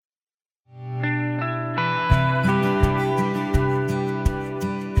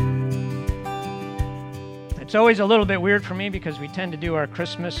It's always a little bit weird for me because we tend to do our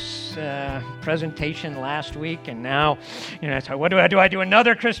Christmas presentation last week, and now, so what do? I do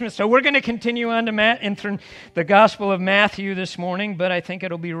another Christmas? So we're going to continue on to the Gospel of Matthew this morning, but I think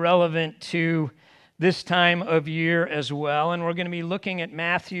it'll be relevant to this time of year as well. And we're going to be looking at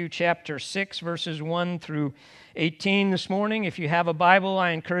Matthew chapter 6, verses 1 through 18 this morning. If you have a Bible, I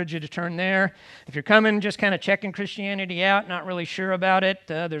encourage you to turn there. If you're coming, just kind of checking Christianity out, not really sure about it,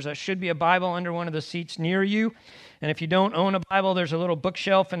 should be a Bible under one of the seats near you. And if you don't own a Bible, there's a little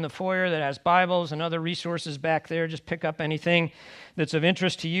bookshelf in the foyer that has Bibles and other resources back there. Just pick up anything that's of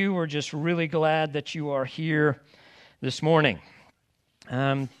interest to you. We're just really glad that you are here this morning.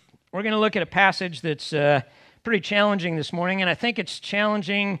 We're going to look at a passage that's pretty challenging this morning, and I think it's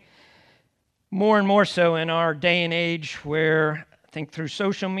challenging more and more so in our day and age where I think through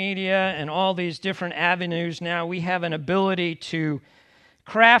social media and all these different avenues now, we have an ability to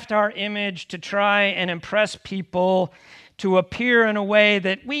craft our image to try and impress people to appear in a way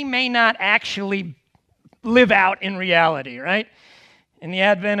that we may not actually live out in reality, right? In the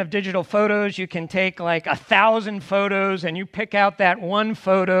advent of digital photos, you can take like 1,000 photos and you pick out that one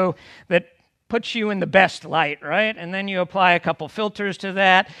photo that puts you in the best light, right? And then you apply a couple filters to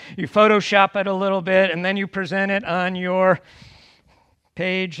that, you Photoshop it a little bit, and then you present it on your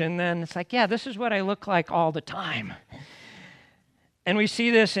page, and then it's like, yeah, this is what I look like all the time. And we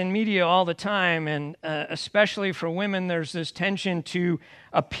see this in media all the time, and especially for women, there's this tension to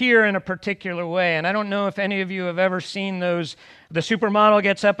appear in a particular way. And I don't know if any of you have ever seen those, the supermodel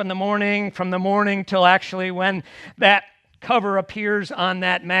gets up in the morning, from the morning till actually when that cover appears on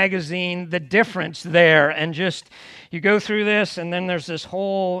that magazine, the difference there, and just you go through this, and then there's this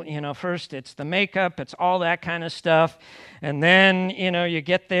whole, first it's the makeup, it's all that kind of stuff, and then, you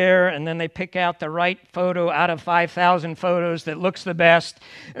get there, and then they pick out the right photo out of 5,000 photos that looks the best,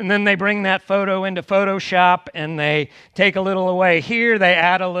 and then they bring that photo into Photoshop, and they take a little away here, they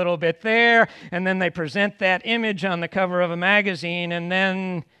add a little bit there, and then they present that image on the cover of a magazine, and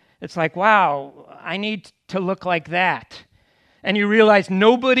then it's like, wow, I need to look like that. And you realize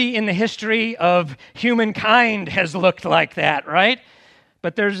nobody in the history of humankind has looked like that, right?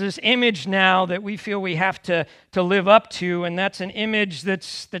 But there's this image now that we feel we have to live up to, and that's an image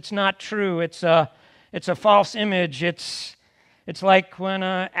that's not true. It's a false image. It's like when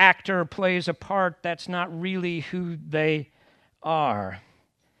an actor plays a part that's not really who they are.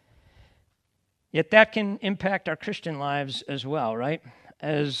 Yet that can impact our Christian lives as well, right?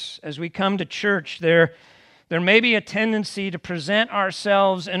 As we come to church, there may be a tendency to present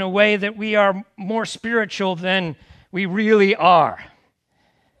ourselves in a way that we are more spiritual than we really are.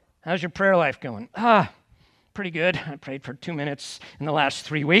 How's your prayer life going? Pretty good. I prayed for 2 minutes in the last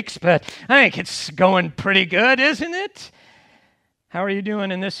 3 weeks, but I think it's going pretty good, isn't it? How are you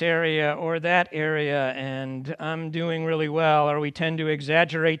doing in this area or that area? And I'm doing really well. Or we tend to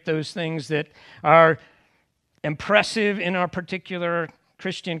exaggerate those things that are impressive in our particular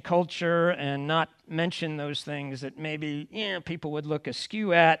Christian culture and not mention those things that maybe people would look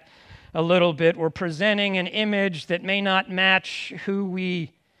askew at a little bit. We're presenting an image that may not match who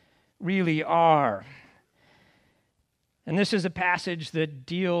we really are. And this is a passage that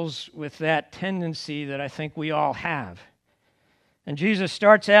deals with that tendency that I think we all have. And Jesus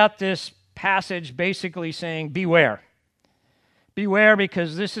starts out this passage basically saying, beware. Beware,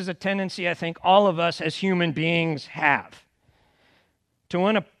 because this is a tendency I think all of us as human beings have. To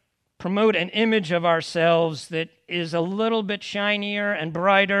want to promote an image of ourselves that is a little bit shinier and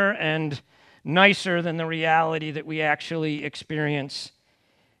brighter and nicer than the reality that we actually experience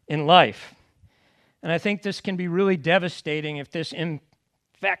in life. And I think this can be really devastating if this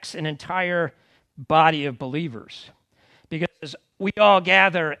infects an entire body of believers. Because we all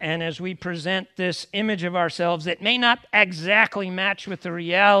gather, and as we present this image of ourselves that may not exactly match with the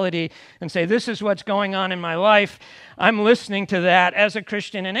reality and say, this is what's going on in my life, I'm listening to that as a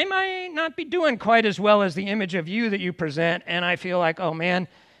Christian, and they might not be doing quite as well as the image of you that you present, and I feel like, oh man,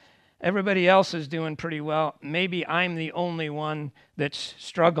 everybody else is doing pretty well. Maybe I'm the only one that's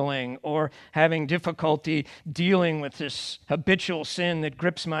struggling or having difficulty dealing with this habitual sin that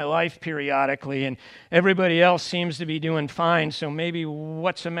grips my life periodically, and everybody else seems to be doing fine, so maybe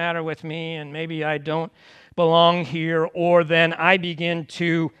what's the matter with me, and maybe I don't belong here, or then I begin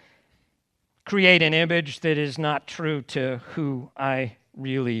to create an image that is not true to who I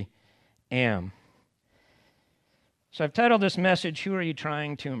really am. So I've titled this message, Who Are You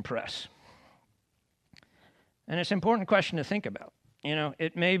Trying to Impress? And it's an important question to think about.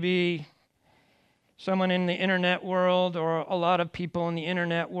 It may be someone in the internet world or a lot of people in the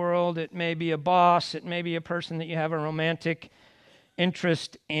internet world. It may be a boss. It may be a person that you have a romantic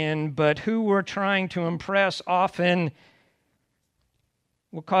interest in, but who we're trying to impress often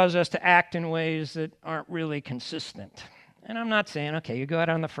will cause us to act in ways that aren't really consistent. And I'm not saying, okay, you go out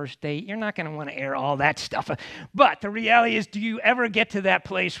on the first date, you're not going to want to air all that stuff. But the reality is, do you ever get to that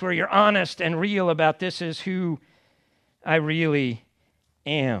place where you're honest and real about this is who I really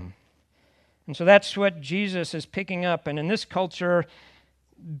am? And so that's what Jesus is picking up. And in this culture,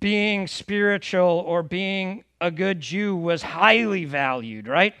 being spiritual or being a good Jew was highly valued,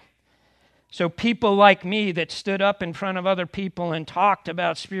 right? So people like me that stood up in front of other people and talked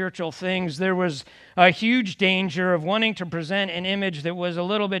about spiritual things, there was a huge danger of wanting to present an image that was a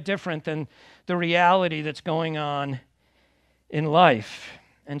little bit different than the reality that's going on in life.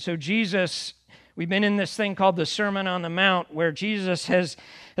 And so Jesus, we've been in this thing called the Sermon on the Mount, where Jesus has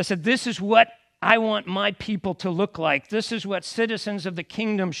said, this is what I want my people to look like. This is what citizens of the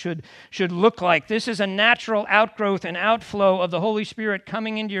kingdom should look like. This is a natural outgrowth and outflow of the Holy Spirit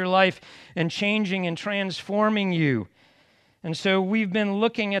coming into your life and changing and transforming you. And so we've been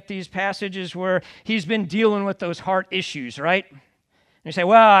looking at these passages where he's been dealing with those heart issues, right? And you say,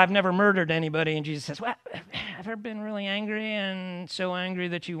 well, I've never murdered anybody. And Jesus says, well, have you ever been really angry and so angry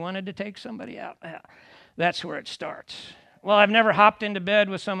that you wanted to take somebody out? That's where it starts. Well, I've never hopped into bed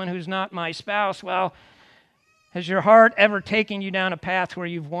with someone who's not my spouse. Well, has your heart ever taken you down a path where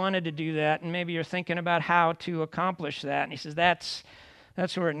you've wanted to do that, and maybe you're thinking about how to accomplish that? And he says, that's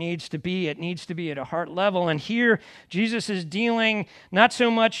where it needs to be. It needs to be at a heart level. And here, Jesus is dealing not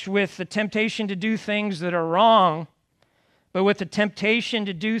so much with the temptation to do things that are wrong, but with the temptation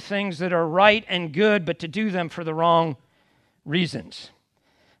to do things that are right and good, but to do them for the wrong reasons.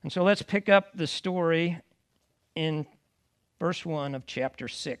 And so let's pick up the story in Verse 1 of chapter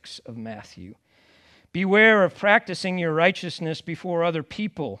 6 of Matthew. Beware of practicing your righteousness before other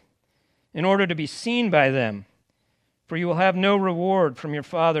people in order to be seen by them, for you will have no reward from your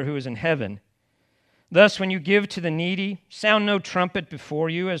Father who is in heaven. Thus, when you give to the needy, sound no trumpet before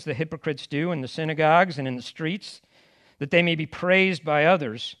you, as the hypocrites do in the synagogues and in the streets, that they may be praised by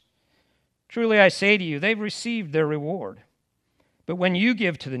others. Truly I say to you, they've received their reward. But when you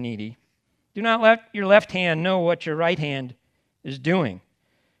give to the needy, do not let your left hand know what your right hand is doing,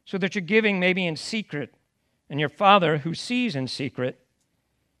 so that your giving may be in secret, and your Father who sees in secret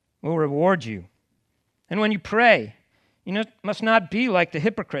will reward you. And when you pray, you must not be like the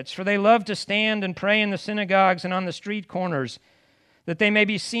hypocrites, for they love to stand and pray in the synagogues and on the street corners, that they may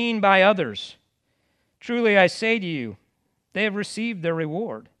be seen by others. Truly I say to you, they have received their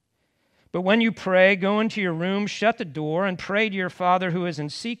reward. But when you pray, go into your room, shut the door, and pray to your Father who is in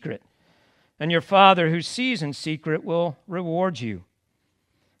secret, and your Father who sees in secret will reward you.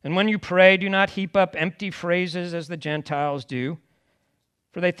 And when you pray, do not heap up empty phrases as the Gentiles do,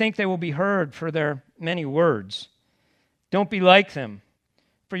 for they think they will be heard for their many words. Don't be like them,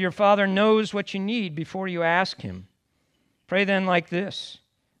 for your Father knows what you need before you ask him. Pray then like this: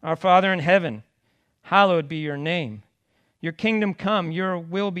 Our Father in heaven, hallowed be your name. Your kingdom come, your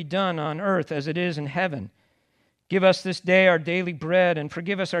will be done on earth as it is in heaven. Give us this day our daily bread, and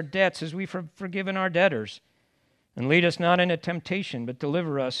forgive us our debts as we've forgiven our debtors. And lead us not into temptation, but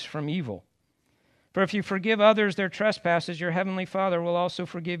deliver us from evil. For if you forgive others their trespasses, your heavenly Father will also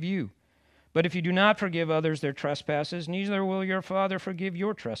forgive you. But if you do not forgive others their trespasses, neither will your Father forgive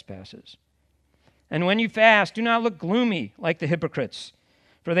your trespasses. And when you fast, do not look gloomy like the hypocrites,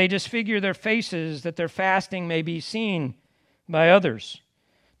 for they disfigure their faces that their fasting may be seen by others.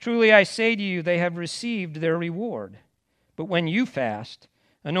 Truly I say to you, they have received their reward. But when you fast,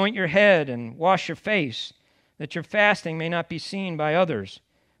 anoint your head and wash your face, that your fasting may not be seen by others,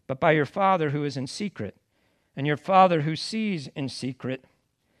 but by your Father who is in secret. And your Father who sees in secret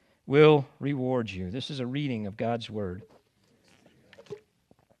will reward you. This is a reading of God's word.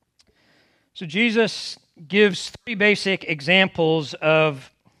 So Jesus gives three basic examples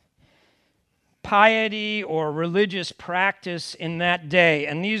of piety or religious practice in that day.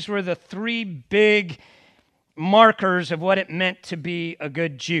 And these were the three big markers of what it meant to be a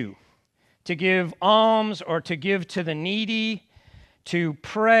good Jew: to give alms or to give to the needy, to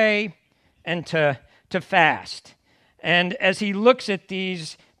pray, and to fast. And as he looks at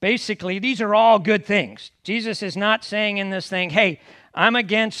these, basically, these are all good things. Jesus is not saying in this thing, hey, I'm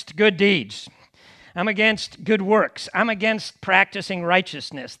against good deeds. I'm against good works. I'm against practicing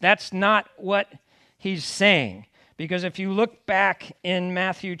righteousness. That's not what he's saying. Because if you look back in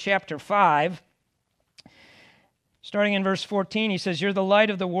Matthew chapter 5, starting in verse 14, he says, "You're the light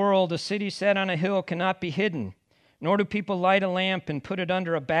of the world. A city set on a hill cannot be hidden. Nor do people light a lamp and put it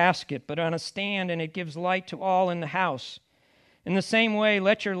under a basket, but on a stand, and it gives light to all in the house. In the same way,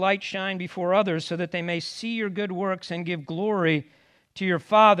 let your light shine before others, so that they may see your good works and give glory to your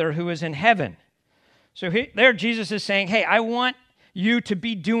Father who is in heaven. So there Jesus is saying, hey, I want you to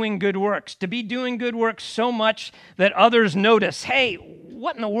be doing good works, so much that others notice, hey,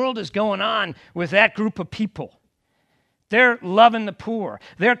 what in the world is going on with that group of people? They're loving the poor.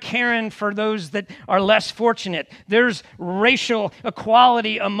 They're caring for those that are less fortunate. There's racial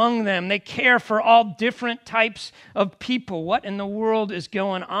equality among them. They care for all different types of people. What in the world is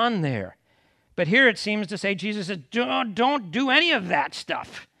going on there? But here it seems to say Jesus says, don't do any of that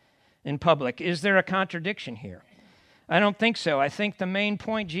stuff in public. Is there a contradiction here? I don't think so. I think the main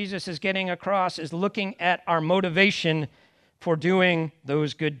point Jesus is getting across is looking at our motivation for doing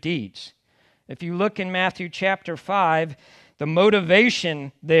those good deeds. If you look in Matthew chapter 5, the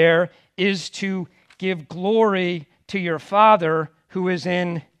motivation there is to give glory to your Father who is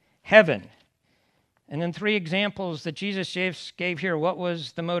in heaven. And in 3 examples that Jesus gave here, what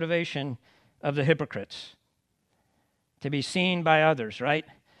was the motivation of the hypocrites? To be seen by others, right?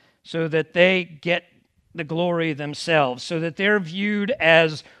 So that they get the glory themselves, so that they're viewed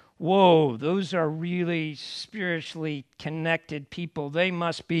as, whoa, those are really spiritually connected people. They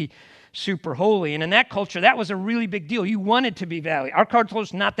must be super holy. And in that culture, that was a really big deal. You wanted to be valued. Our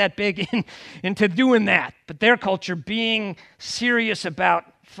culture's not that big into doing that, but their culture, being serious about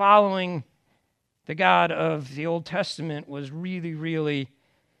following the God of the Old Testament, was really, really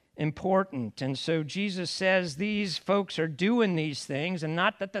important. And so Jesus says these folks are doing these things, and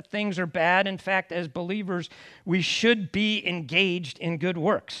not that the things are bad. In fact, as believers, we should be engaged in good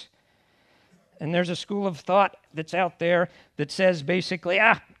works. And there's a school of thought that's out there that says basically,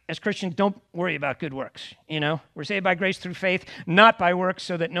 as Christians, don't worry about good works. We're saved by grace through faith, not by works,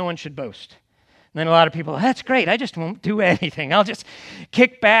 so that no one should boast. And then a lot of people, that's great, I just won't do anything. I'll just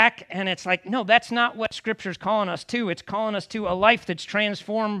kick back. And it's like, no, that's not what Scripture's calling us to. It's calling us to a life that's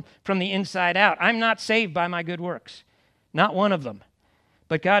transformed from the inside out. I'm not saved by my good works, not one of them.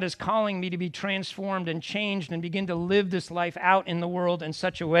 But God is calling me to be transformed and changed and begin to live this life out in the world in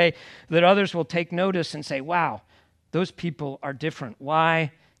such a way that others will take notice and say, wow, those people are different.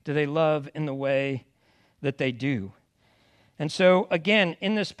 Why do they love in the way that they do? And so, again,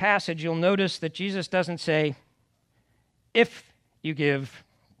 in this passage, you'll notice that Jesus doesn't say, if you give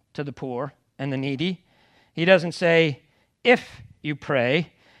to the poor and the needy. He doesn't say, if you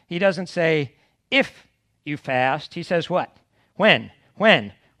pray. He doesn't say, if you fast. He says what? When.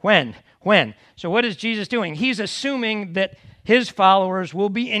 So what is Jesus doing? He's assuming that his followers will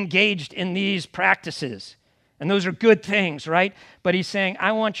be engaged in these practices. And those are good things, right? But he's saying,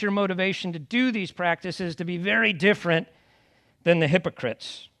 I want your motivation to do these practices to be very different than the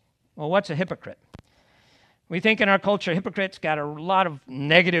hypocrites. Well, what's a hypocrite? We think in our culture, hypocrite's got a lot of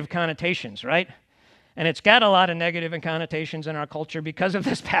negative connotations, right? And it's got a lot of negative connotations in our culture because of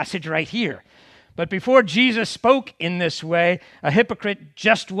this passage right here. But before Jesus spoke in this way, a hypocrite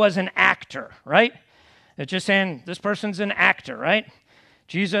just was an actor, right? It's just saying, this person's an actor, right?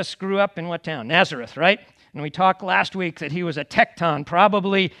 Jesus grew up in what town? Nazareth, right? And we talked last week that he was a tecton,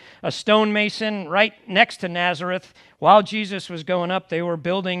 probably a stonemason right next to Nazareth. While Jesus was going up, they were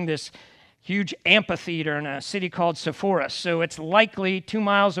building this huge amphitheater in a city called Sepphoris. So it's likely 2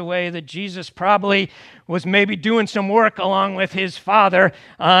 miles away that Jesus probably was maybe doing some work along with his father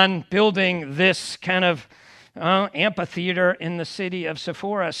on building this kind of amphitheater in the city of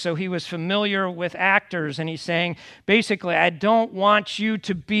Sepphoris. So he was familiar with actors, and he's saying, basically, I don't want you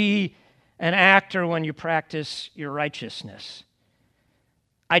to be an actor when you practice your righteousness.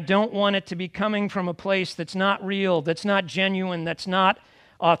 I don't want it to be coming from a place that's not real, that's not genuine, that's not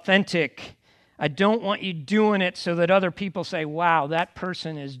authentic. I don't want you doing it so that other people say, wow, that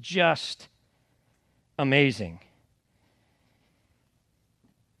person is just amazing.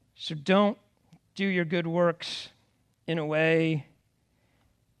 So don't do your good works in a way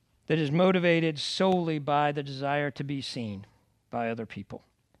that is motivated solely by the desire to be seen by other people.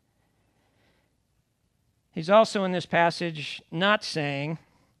 He's also in this passage not saying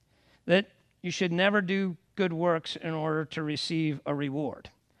that you should never do good works in order to receive a reward.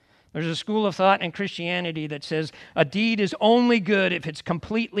 There's a school of thought in Christianity that says a deed is only good if it's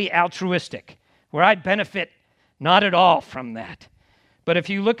completely altruistic, where I benefit not at all from that. But if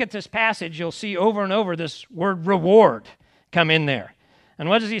you look at this passage, you'll see over and over this word reward come in there. And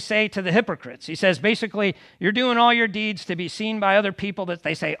what does he say to the hypocrites? He says, basically, you're doing all your deeds to be seen by other people that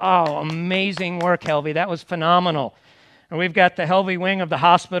they say, oh, amazing work, Helvey. That was phenomenal. And we've got the Helvey wing of the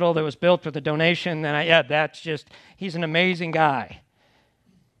hospital that was built with a donation. And he's an amazing guy.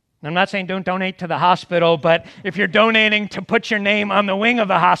 And I'm not saying don't donate to the hospital, but if you're donating to put your name on the wing of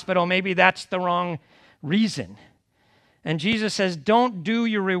the hospital, maybe that's the wrong reason. And Jesus says, don't do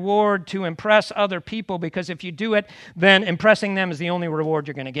your reward to impress other people, because if you do it, then impressing them is the only reward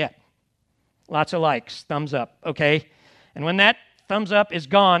you're going to get. Lots of likes, thumbs up, okay? And when that thumbs up is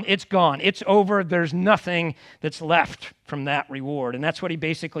gone. It's over. There's nothing that's left from that reward. And that's what he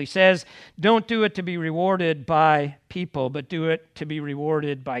basically says. Don't do it to be rewarded by people, but do it to be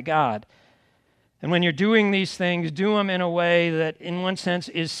rewarded by God. And when you're doing these things, do them in a way that, in one sense,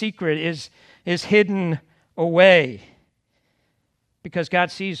 is secret, is hidden away. Because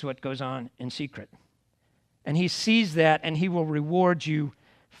God sees what goes on in secret. And he sees that, and he will reward you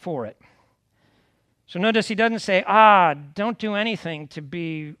for it. So notice he doesn't say, don't do anything to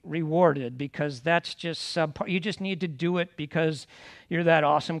be rewarded, because that's just subpar. You just need to do it because you're that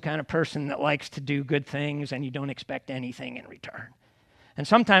awesome kind of person that likes to do good things and you don't expect anything in return. And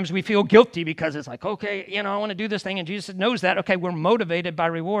sometimes we feel guilty because it's like, okay, I want to do this thing, and Jesus knows that. Okay, we're motivated by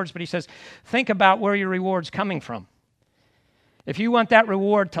rewards, but he says, think about where your reward's coming from. If you want that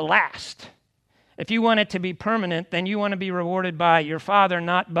reward to last, if you want it to be permanent, then you want to be rewarded by your Father,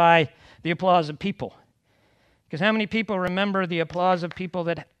 not by the applause of people. Because how many people remember the applause of people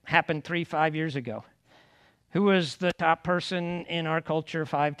that happened 3-5 years ago? Who was the top person in our culture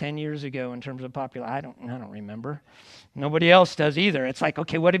 5-10 years ago in terms of popularity? I don't remember. Nobody else does either. It's like,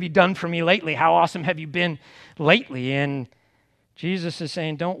 okay, what have you done for me lately? How awesome have you been lately? And Jesus is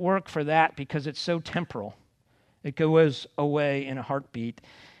saying, don't work for that, because it's so temporal. It goes away in a heartbeat.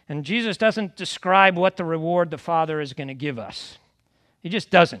 And Jesus doesn't describe what the reward the Father is going to give us. He just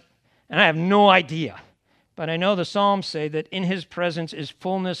doesn't. And I have no idea. But I know the Psalms say that in his presence is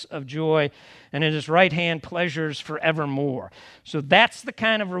fullness of joy, and at his right hand pleasures forevermore. So that's the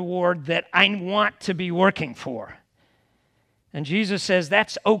kind of reward that I want to be working for. And Jesus says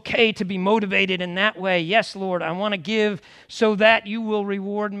that's okay to be motivated in that way. Yes, Lord, I want to give so that you will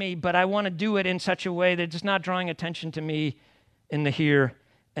reward me, but I want to do it in such a way that it's not drawing attention to me in the here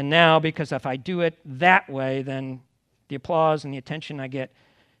and now, because if I do it that way, then the applause and the attention I get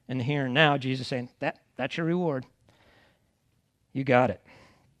in the here and now, Jesus is saying, that's your reward. You got it.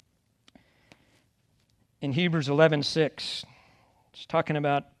 In Hebrews 11:6, it's talking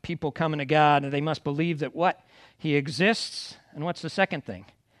about people coming to God, and they must believe that what? He exists. And what's the second thing?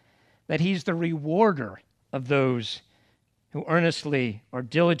 That he's the rewarder of those who earnestly or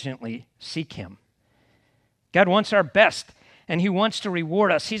diligently seek him. God wants our best, and he wants to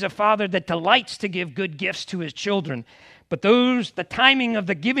reward us. He's a father that delights to give good gifts to his children. But the timing of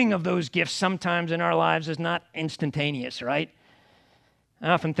the giving of those gifts sometimes in our lives is not instantaneous, right? I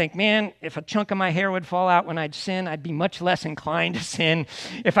often think, man, if a chunk of my hair would fall out when I'd sin, I'd be much less inclined to sin.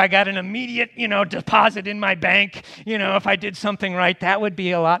 If I got an immediate, deposit in my bank, if I did something right, that would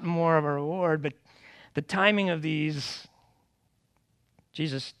be a lot more of a reward. But the timing of these,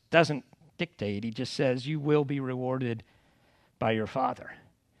 Jesus doesn't dictate. He just says, you will be rewarded by your Father.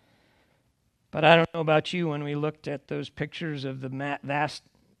 But I don't know about you, when we looked at those pictures of the vast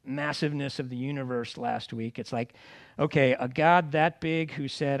massiveness of the universe last week, it's like, okay, a God that big who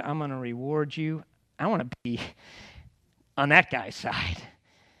said, I'm going to reward you, I want to be on that guy's side,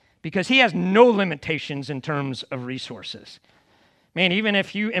 because he has no limitations in terms of resources. Man, even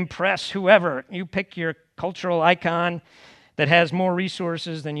if you impress whoever, you pick your cultural icon that has more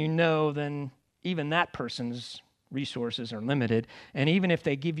resources than then even that person's resources are limited. And even if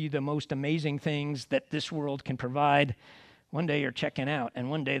they give you the most amazing things that this world can provide, one day you're checking out, and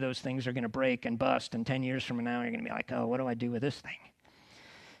one day those things are going to break and bust, and 10 years from now you're going to be like, oh, what do I do with this thing?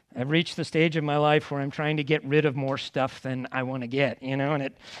 I've reached the stage of my life where I'm trying to get rid of more stuff than I want to get, and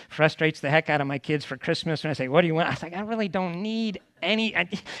it frustrates the heck out of my kids for Christmas when I say, what do you want? I was like, I really don't need any,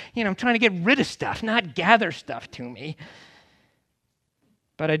 I'm trying to get rid of stuff, not gather stuff to me.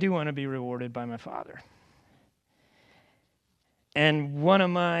 But I do want to be rewarded by my Father. And one of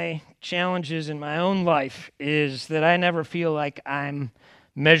my challenges in my own life is that I never feel like I'm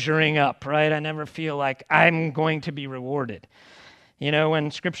measuring up, right? I never feel like I'm going to be rewarded.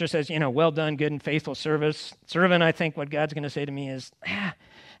 When Scripture says, well done, good and faithful servant, I think what God's going to say to me is,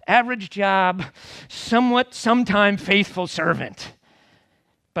 average job, sometime faithful servant.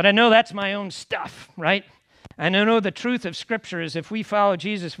 But I know that's my own stuff, right? And I know the truth of Scripture is if we follow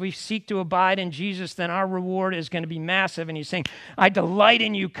Jesus, we seek to abide in Jesus, then our reward is going to be massive. And he's saying, I delight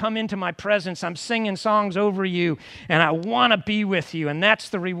in you. Come into my presence. I'm singing songs over you, and I want to be with you. And that's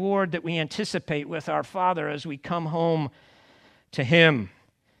the reward that we anticipate with our Father as we come home to him.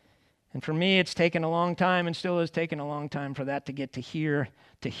 And for me, it's taken a long time and still has taken a long time for that to get to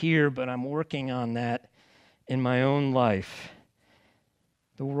here, but I'm working on that in my own life.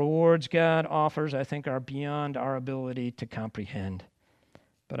 The rewards God offers, I think, are beyond our ability to comprehend.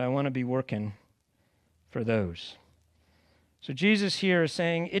 But I want to be working for those. So Jesus here is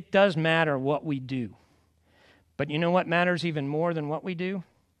saying it does matter what we do. But you know what matters even more than what we do?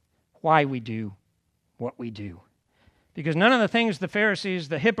 Why we do what we do. Because none of the things the Pharisees,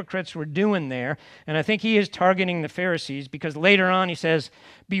 the hypocrites, were doing there, and I think he is targeting the Pharisees because later on he says,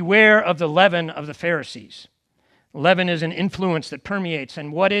 beware of the leaven of the Pharisees. Leaven is an influence that permeates.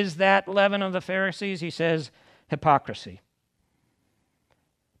 And what is that leaven of the Pharisees? He says, hypocrisy.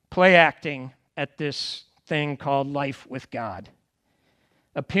 Play acting at this thing called life with God.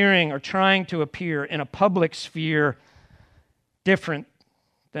 Appearing or trying to appear in a public sphere different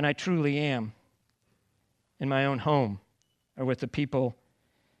than I truly am in my own home or with the people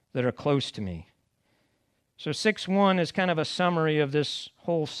that are close to me. So 6:1 is kind of a summary of this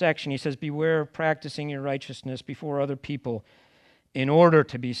whole section. He says, beware of practicing your righteousness before other people in order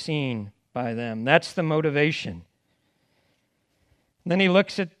to be seen by them. That's the motivation. And then he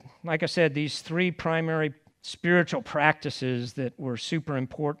looks at, like I said, these three primary spiritual practices that were super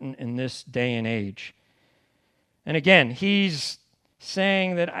important in this day and age. And again, he's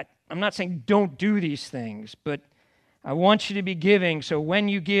saying that I'm not saying don't do these things, but I want you to be giving, so when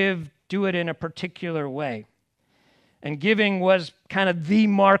you give, do it in a particular way. And giving was kind of the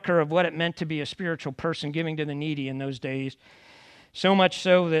marker of what it meant to be a spiritual person, giving to the needy in those days. So much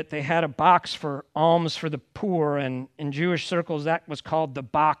so that they had a box for alms for the poor, and in Jewish circles that was called the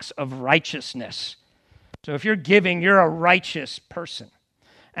box of righteousness. So if you're giving, you're a righteous person.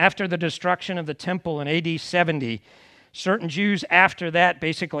 After the destruction of the temple in AD 70, certain Jews after that,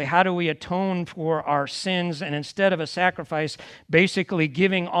 basically, how do we atone for our sins? And instead of a sacrifice, basically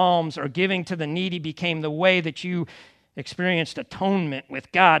giving alms or giving to the needy became the way that you experienced atonement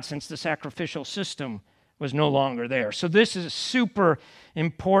with God, since the sacrificial system was no longer there. So this is super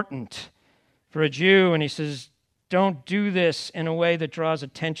important for a Jew. And he says, don't do this in a way that draws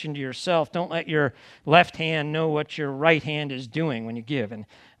attention to yourself. Don't let your left hand know what your right hand is doing when you give. And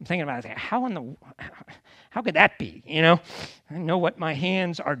I'm thinking about it, how could that be? You know, I know what my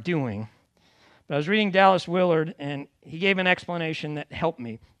hands are doing. But I was reading Dallas Willard, and he gave an explanation that helped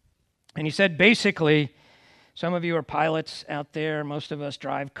me. And he said, basically, some of you are pilots out there. Most of us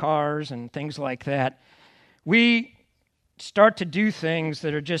drive cars and things like that. We start to do things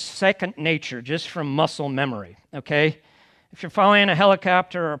that are just second nature, just from muscle memory, okay? If you're flying a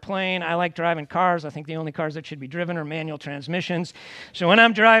helicopter or a plane, I like driving cars. I think the only cars that should be driven are manual transmissions. So when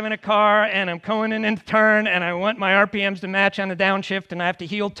I'm driving a car and I'm going in a turn and I want my RPMs to match on the downshift and I have to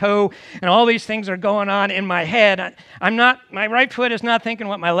heel toe and all these things are going on in my head, my right foot is not thinking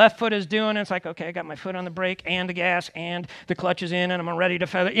what my left foot is doing. It's like, okay, I got my foot on the brake and the gas and the clutch is in and I'm ready to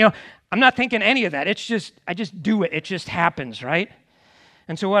feather. You know, I'm not thinking any of that. I just do it. It just happens, right?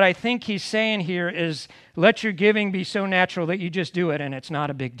 And so what I think he's saying here is let your giving be so natural that you just do it and it's not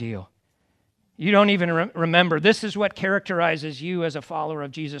a big deal. You don't even remember. This is what characterizes you as a follower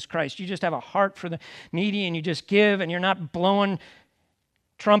of Jesus Christ. You just have a heart for the needy and you just give and you're not blowing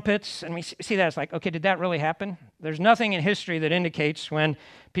trumpets. And we see that it's like, okay, did that really happen? There's nothing in history that indicates when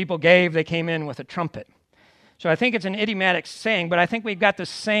people gave, they came in with a trumpet. So I think it's an idiomatic saying, but I think we've got the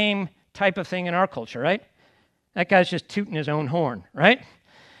same type of thing in our culture, right? That guy's just tooting his own horn, right?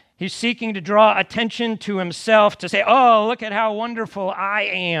 He's seeking to draw attention to himself to say, oh, look at how wonderful I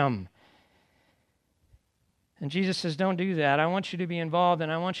am. And Jesus says, don't do that. I want you to be involved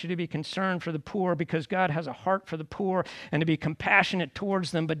and I want you to be concerned for the poor because God has a heart for the poor and to be compassionate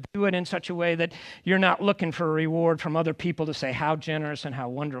towards them, but do it in such a way that you're not looking for a reward from other people to say how generous and how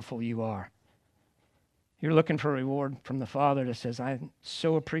wonderful you are. You're looking for a reward from the Father that says, I'm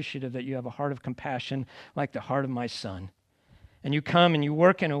so appreciative that you have a heart of compassion like the heart of my son. And you come and you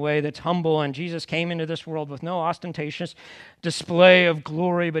work in a way that's humble, and Jesus came into this world with no ostentatious display of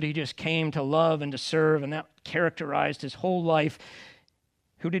glory, but he just came to love and to serve, and that characterized his whole life.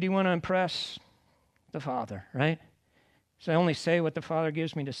 Who did he want to impress? The Father, right? So I only say what the Father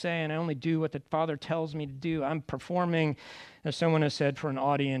gives me to say, and I only do what the Father tells me to do. I'm performing, as someone has said, for an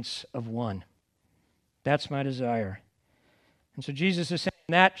audience of one. That's my desire. And so Jesus is saying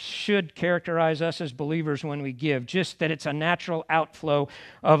that should characterize us as believers when we give, just that it's a natural outflow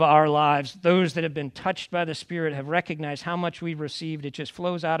of our lives. Those that have been touched by the Spirit have recognized how much we've received. It just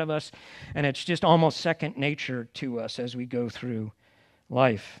flows out of us, and it's just almost second nature to us as we go through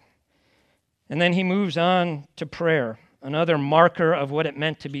life. And then he moves on to prayer, another marker of what it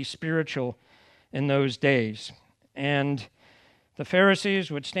meant to be spiritual in those days. And the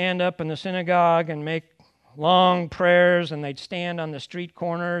Pharisees would stand up in the synagogue and make long prayers, and they'd stand on the street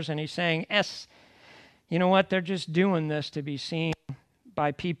corners, and he's saying, yes, you know what? They're just doing this to be seen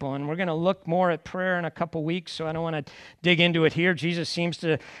by people. And we're going to look more at prayer in a couple weeks, so I don't want to dig into it here. Jesus seems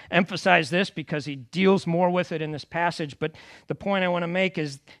to emphasize this because he deals more with it in this passage. But the point I want to make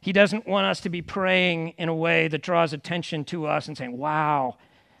is he doesn't want us to be praying in a way that draws attention to us and saying, wow,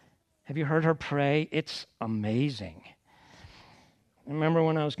 have you heard her pray? It's amazing. I remember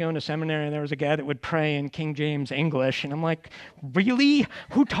when I was going to seminary, there was a guy that would pray in King James English, and I'm like, really?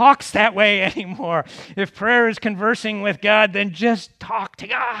 Who talks that way anymore? If prayer is conversing with God, then just talk to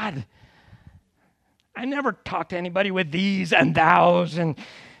God. I never talk to anybody with these and thous and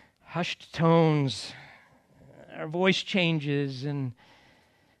hushed tones. Our voice changes, and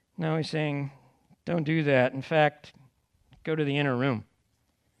now he's saying, don't do that. In fact, go to the inner room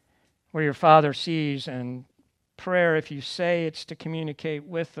where your Father sees, and prayer, if you say it's to communicate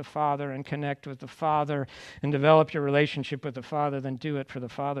with the Father and connect with the Father and develop your relationship with the Father, then do it for the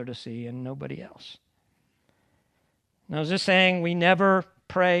Father to see and nobody else. Now, is this saying we never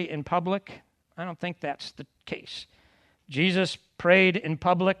pray in public? I don't think that's the case. Jesus prayed in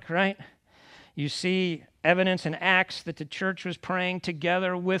public, right? You see evidence in Acts that the church was praying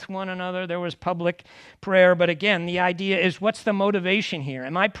together with one another. There was public prayer. But again, the idea is, what's the motivation here?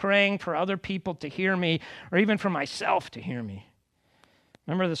 Am I praying for other people to hear me, or even for myself to hear me?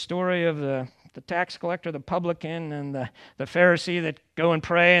 Remember the story of the tax collector, the publican, and the Pharisee that go and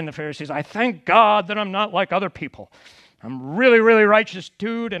pray, and the Pharisee says, I thank God that I'm not like other people. I'm really, really righteous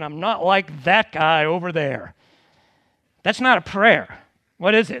dude, and I'm not like that guy over there. That's not a prayer.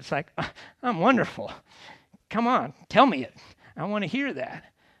 What is it? It's like, I'm wonderful. Come on, tell me it. I want to hear that.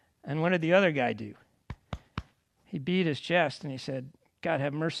 And what did the other guy do? He beat his chest and he said, God,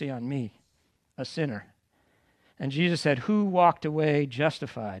 have mercy on me, a sinner. And Jesus said, who walked away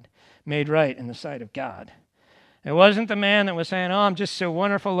justified, made right in the sight of God? It wasn't the man that was saying, oh, I'm just so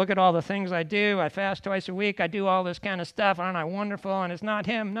wonderful. Look at all the things I do. I fast twice a week. I do all this kind of stuff. Aren't I wonderful? And it's not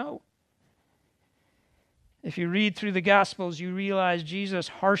him. No. If you read through the Gospels, you realize Jesus'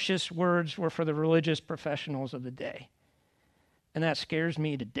 harshest words were for the religious professionals of the day. And that scares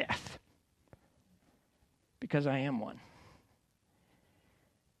me to death, because I am one.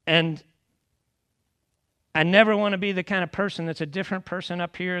 And I never want to be the kind of person that's a different person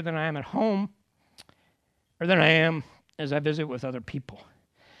up here than I am at home, or than I am as I visit with other people.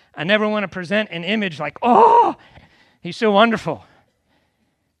 I never want to present an image like, oh, he's so wonderful.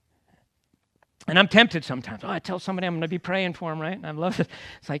 And I'm tempted sometimes. Oh, I tell somebody I'm going to be praying for him, right? And I love it.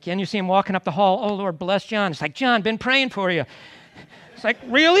 It's like, and you see him walking up the hall. Oh, Lord, bless John. It's like, John, been praying for you. It's like,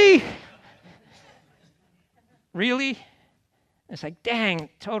 really? Really? It's like, dang,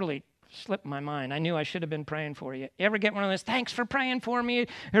 totally slipped my mind. I knew I should have been praying for you. You ever get one of those, thanks for praying for me.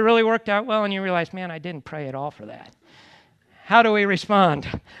 It really worked out well. And you realize, man, I didn't pray at all for that. How do we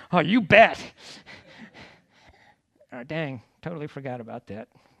respond? Oh, you bet. Oh, dang, totally forgot about that.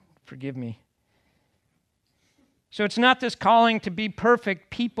 Forgive me. So it's not this calling to be perfect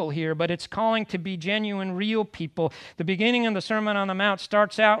people here, but it's calling to be genuine, real people. The beginning of the Sermon on the Mount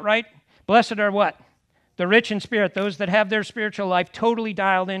starts out, right? Blessed are what? The rich in spirit, those that have their spiritual life totally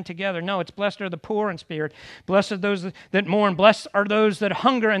dialed in together. No, it's blessed are the poor in spirit. Blessed are those that mourn. Blessed are those that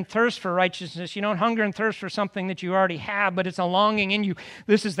hunger and thirst for righteousness. You don't hunger and thirst for something that you already have, but it's a longing in you.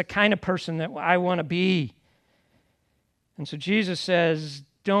 This is the kind of person that I want to be. And so Jesus says,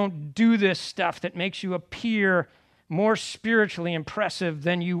 don't do this stuff that makes you appear more spiritually impressive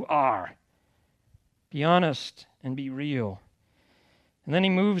than you are. Be honest and be real. And then he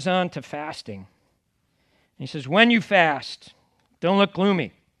moves on to fasting. He says, when you fast, don't look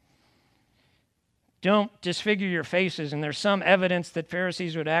gloomy. Don't disfigure your faces. And there's some evidence that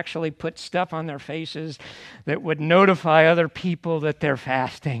Pharisees would actually put stuff on their faces that would notify other people that they're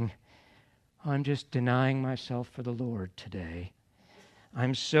fasting. I'm just denying myself for the Lord today.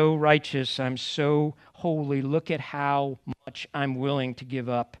 I'm so righteous. I'm so holy. Look at how much I'm willing to give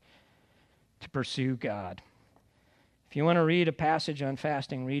up to pursue God. If you want to read a passage on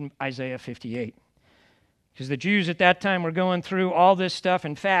fasting, read Isaiah 58. Because the Jews at that time were going through all this stuff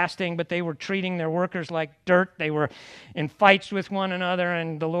and fasting, but they were treating their workers like dirt. They were in fights with one another,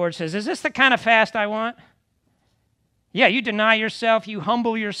 and the Lord says, is this the kind of fast I want? Yeah, you deny yourself, you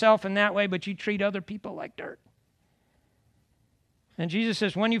humble yourself in that way, but you treat other people like dirt. And Jesus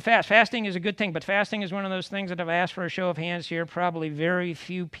says, when you fast, fasting is a good thing, but fasting is one of those things that I've asked for a show of hands here. Probably very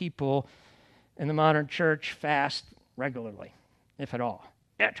few people in the modern church fast regularly, if at all.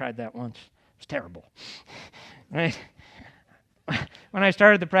 Yeah, I tried that once. It's terrible. Right? When I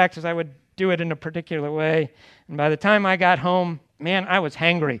started the practice, I would do it in a particular way. And by the time I got home, man, I was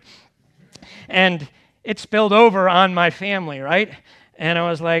hangry. And it spilled over on my family, right? And I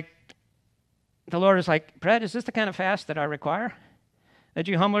was like, the Lord is like, Brett, is this the kind of fast that I require? That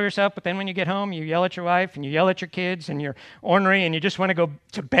you humble yourself, but then when you get home, you yell at your wife and you yell at your kids and you're ornery and you just want to go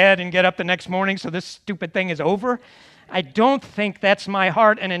to bed and get up the next morning so this stupid thing is over? I don't think that's my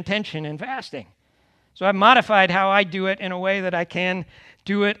heart and intention in fasting. So I've modified how I do it in a way that I can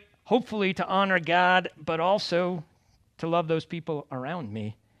do it, hopefully to honor God, but also to love those people around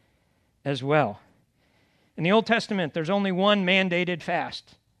me as well. In the Old Testament, there's only one mandated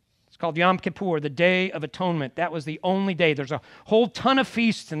fast. It's called Yom Kippur, the Day of Atonement. That was the only day. There's a whole ton of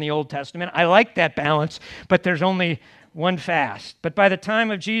feasts in the Old Testament. I like that balance, but there's only one fast. But by the time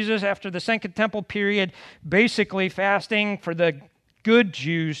of Jesus, after the Second Temple period, basically fasting for the good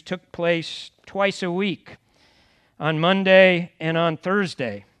Jews took place twice a week, on Monday and on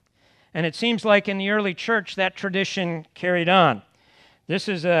Thursday. And it seems like in the early church that tradition carried on. This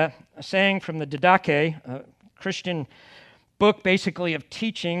is a saying from the Didache, a Christian book basically of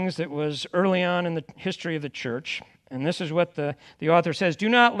teachings that was early on in the history of the church. And this is what the author says: "Do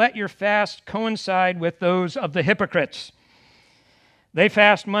not let your fast coincide with those of the hypocrites. They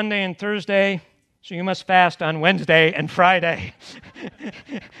fast Monday and Thursday, so you must fast on Wednesday and Friday."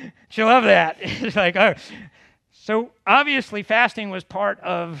 She'll love that. It's like, oh. So obviously fasting was part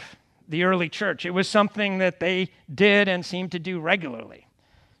of the early church. It was something that they did and seemed to do regularly.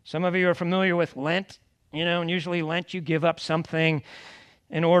 Some of you are familiar with Lent, and usually Lent you give up something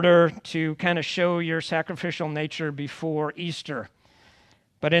in order to kind of show your sacrificial nature before Easter.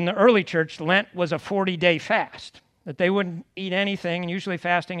 But in the early church, Lent was a 40-day fast, that they wouldn't eat anything, and usually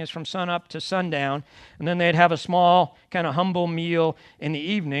fasting is from sunup to sundown, and then they'd have a small, kind of humble meal in the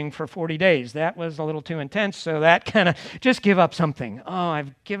evening for 40 days. That was a little too intense, so that kind of, just give up something. Oh,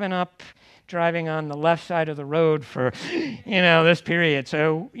 I've given up driving on the left side of the road for, this period.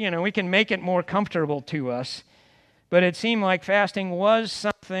 So, we can make it more comfortable to us. But it seemed like fasting was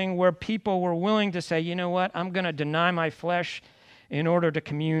something where people were willing to say, you know what, I'm going to deny my flesh in order to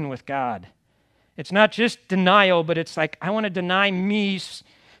commune with God. It's not just denial, but it's like, I want to deny me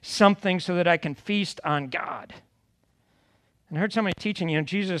something so that I can feast on God. And I heard somebody teaching,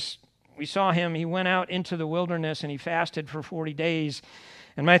 Jesus, we saw him, he went out into the wilderness and he fasted for 40 days.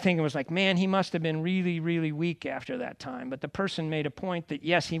 And my thinking was like, man, he must have been really, really weak after that time. But the person made a point that,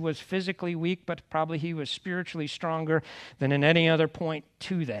 yes, he was physically weak, but probably he was spiritually stronger than at any other point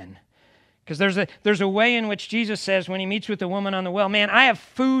to then. Because there's a way in which Jesus says when he meets with the woman on the well, man, I have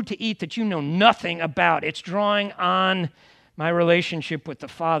food to eat that you know nothing about. It's drawing on my relationship with the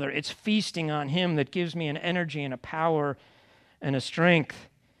Father. It's feasting on him that gives me an energy and a power and a strength.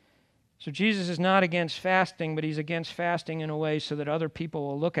 So Jesus is not against fasting, but he's against fasting in a way so that other people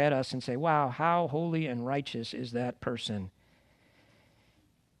will look at us and say, wow, how holy and righteous is that person?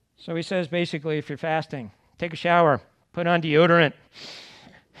 So he says basically, if you're fasting, take a shower, put on deodorant,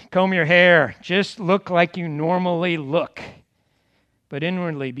 comb your hair, just look like you normally look, but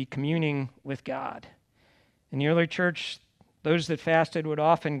inwardly be communing with God. In the early church, those that fasted would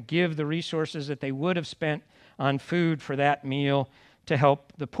often give the resources that they would have spent on food for that meal to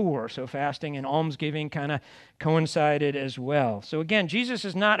help the poor. So fasting and almsgiving kind of coincided as well. So again, Jesus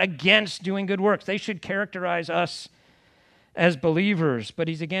is not against doing good works. They should characterize us as believers, but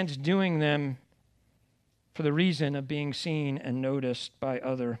he's against doing them for the reason of being seen and noticed by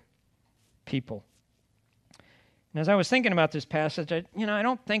other people. And as I was thinking about this passage, I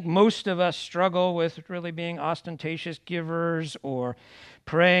don't think most of us struggle with really being ostentatious givers or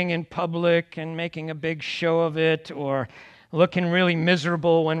praying in public and making a big show of it or looking really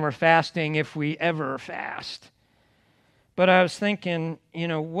miserable when we're fasting if we ever fast. But I was thinking,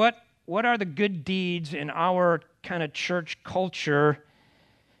 what are the good deeds in our kind of church culture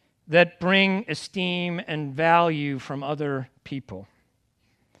that bring esteem and value from other people?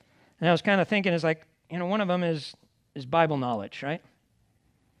 And I was kind of thinking, is like, one of them is Bible knowledge, right?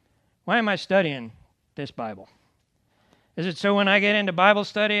 Why am I studying this Bible? Is it so when I get into Bible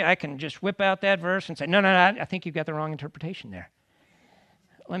study, I can just whip out that verse and say, no, I think you've got the wrong interpretation there.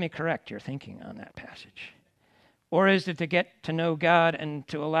 Let me correct your thinking on that passage. Or is it to get to know God and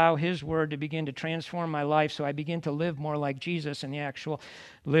to allow his word to begin to transform my life so I begin to live more like Jesus in the actual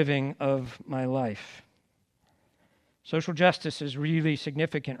living of my life? Social justice is really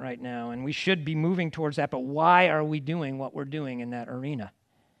significant right now, and we should be moving towards that, but why are we doing what we're doing in that arena?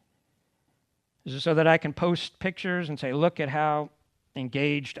 Is it so that I can post pictures and say, look at how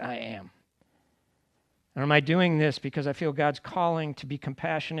engaged I am? Or am I doing this because I feel God's calling to be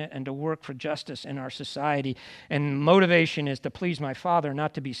compassionate and to work for justice in our society? And motivation is to please my Father,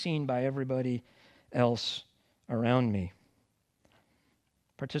 not to be seen by everybody else around me.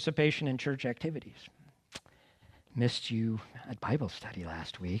 Participation in church activities. Missed you at Bible study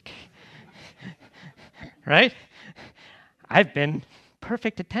last week. Right? I've been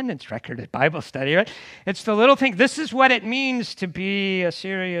perfect attendance record at Bible study, right? It's the little thing. This is what it means to be a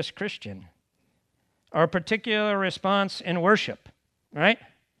serious Christian. Our particular response in worship, right?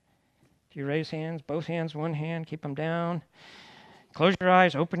 Do you raise hands, both hands, one hand, keep them down? Close your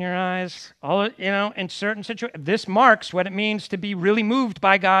eyes, open your eyes. In certain situations, this marks what it means to be really moved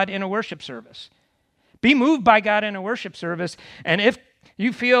by God in a worship service. Be moved by God in a worship service, and if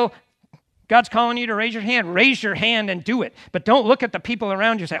you feel God's calling you to raise your hand and do it. But don't look at the people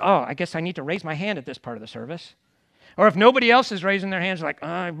around you and say, oh, I guess I need to raise my hand at this part of the service. Or if nobody else is raising their hands, like, oh,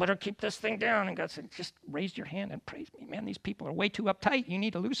 I better keep this thing down. And God said, just raise your hand and praise me. Man, these people are way too uptight. You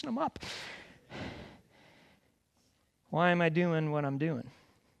need to loosen them up. Why am I doing what I'm doing?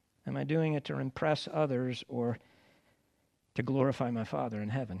 Am I doing it to impress others or to glorify my Father in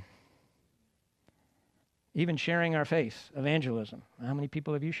heaven? Even sharing our faith, evangelism. How many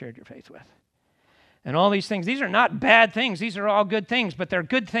people have you shared your faith with? And all these things, these are not bad things. These are all good things, but they're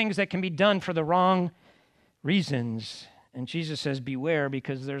good things that can be done for the wrong reasons. And Jesus says, beware,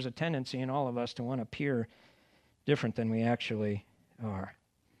 because there's a tendency in all of us to want to appear different than we actually are.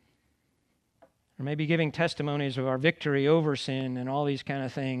 Or maybe giving testimonies of our victory over sin and all these kind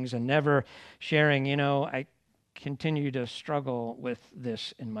of things and never sharing, I continue to struggle with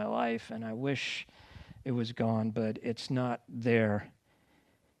this in my life and I wish it was gone, but it's not there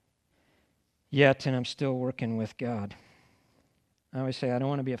yet, and I'm still working with God. I always say, I don't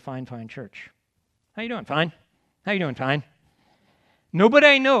want to be a fine church. How you doing? Fine. How you doing? Fine. Nobody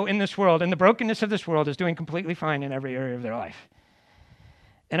I know in this world, in the brokenness of this world, is doing completely fine in every area of their life.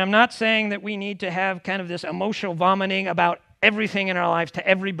 And I'm not saying that we need to have kind of this emotional vomiting about everything in our lives to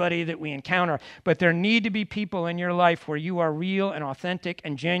everybody that we encounter, but there need to be people in your life where you are real and authentic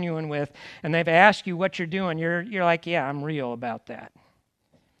and genuine with, and they've asked you what you're doing. You're like, yeah, I'm real about that.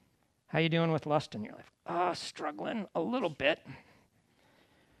 How you doing with lust in your life? Oh, struggling a little bit.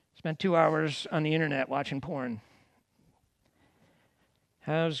 Spent 2 hours on the internet watching porn.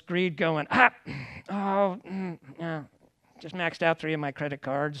 How's greed going? Yeah. Just maxed out 3 of my credit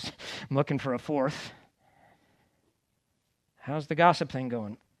cards. I'm looking for a 4th. How's the gossip thing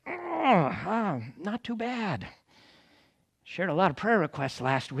going? Not too bad. Shared a lot of prayer requests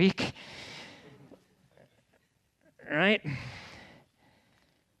last week. Right?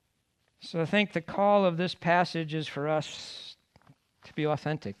 So I think the call of this passage is for us to be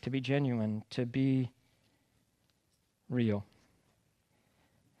authentic, to be genuine, to be real.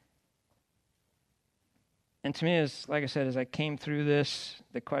 And to me, like I said, as I came through this,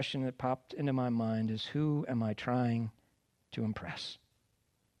 the question that popped into my mind is, who am I trying to impress?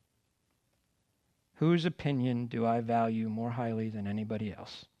 Whose opinion do I value more highly than anybody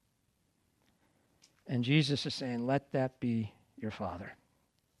else? And Jesus is saying, let that be your Father.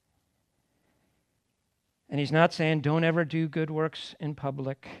 And he's not saying don't ever do good works in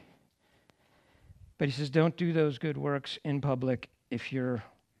public, but he says don't do those good works in public if you're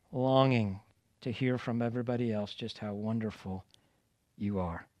longing to hear from everybody else just how wonderful you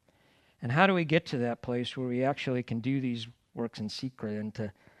are. And how do we get to that place where we actually can do these works in secret and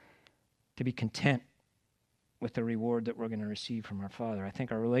to be content with the reward that we're going to receive from our Father? I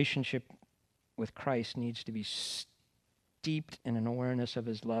think our relationship with Christ needs to be steeped in an awareness of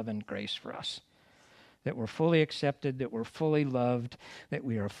his love and grace for us. That we're fully accepted, that we're fully loved, that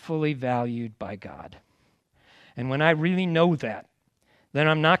we are fully valued by God. And when I really know that, then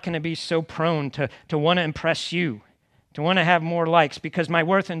I'm not going to be so prone to want to impress you, to want to have more likes, because my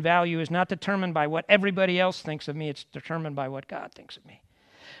worth and value is not determined by what everybody else thinks of me, it's determined by what God thinks of me.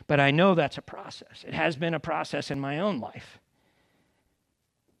 But I know that's a process. It has been a process in my own life.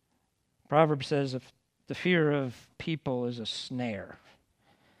 Proverbs says, if the fear of people is a snare,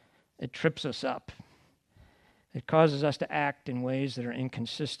 it trips us up. It causes us to act in ways that are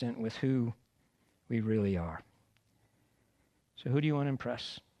inconsistent with who we really are. So who do you want to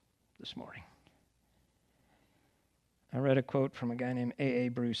impress this morning? I read a quote from a guy named A.A.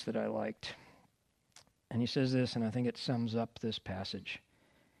 Bruce that I liked. And he says this, and I think it sums up this passage.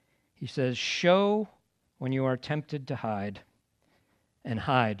 He says, show when you are tempted to hide, and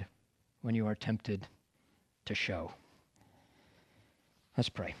hide when you are tempted to show. Let's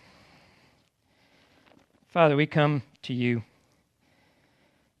pray. Father, we come to you.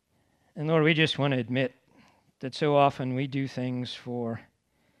 And Lord, we just want to admit that so often we do things for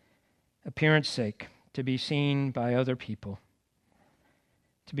appearance sake, to be seen by other people,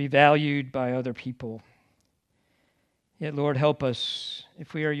 to be valued by other people. Yet, Lord, help us,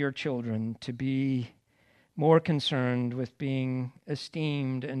 if we are your children, to be more concerned with being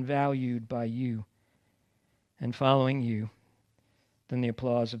esteemed and valued by you and following you than the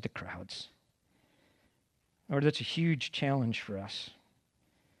applause of the crowds. Lord, that's a huge challenge for us.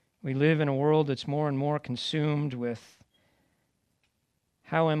 We live in a world that's more and more consumed with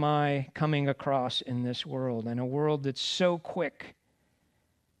how am I coming across in this world, and a world that's so quick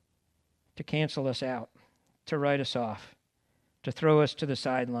to cancel us out, to write us off, to throw us to the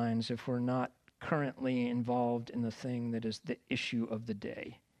sidelines if we're not currently involved in the thing that is the issue of the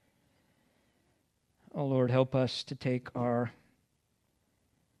day. Oh Lord, help us to take our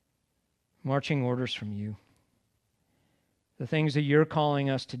marching orders from you, the things that you're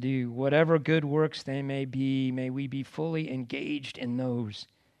calling us to do, whatever good works they may be, may we be fully engaged in those,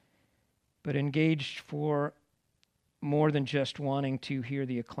 but engaged for more than just wanting to hear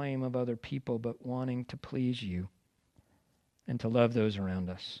the acclaim of other people, but wanting to please you and to love those around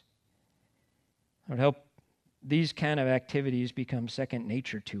us. Lord, help these kind of activities become second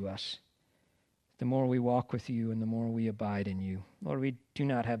nature to us. The more we walk with you and the more we abide in you. Lord, we do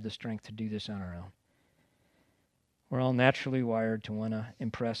not have the strength to do this on our own. We're all naturally wired to want to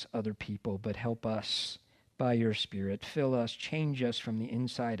impress other people, but help us by your Spirit. Fill us, change us from the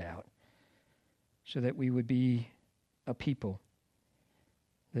inside out so that we would be a people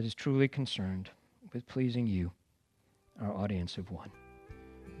that is truly concerned with pleasing you, our audience of one.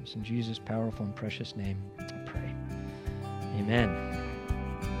 It's in Jesus' powerful and precious name I pray. Amen.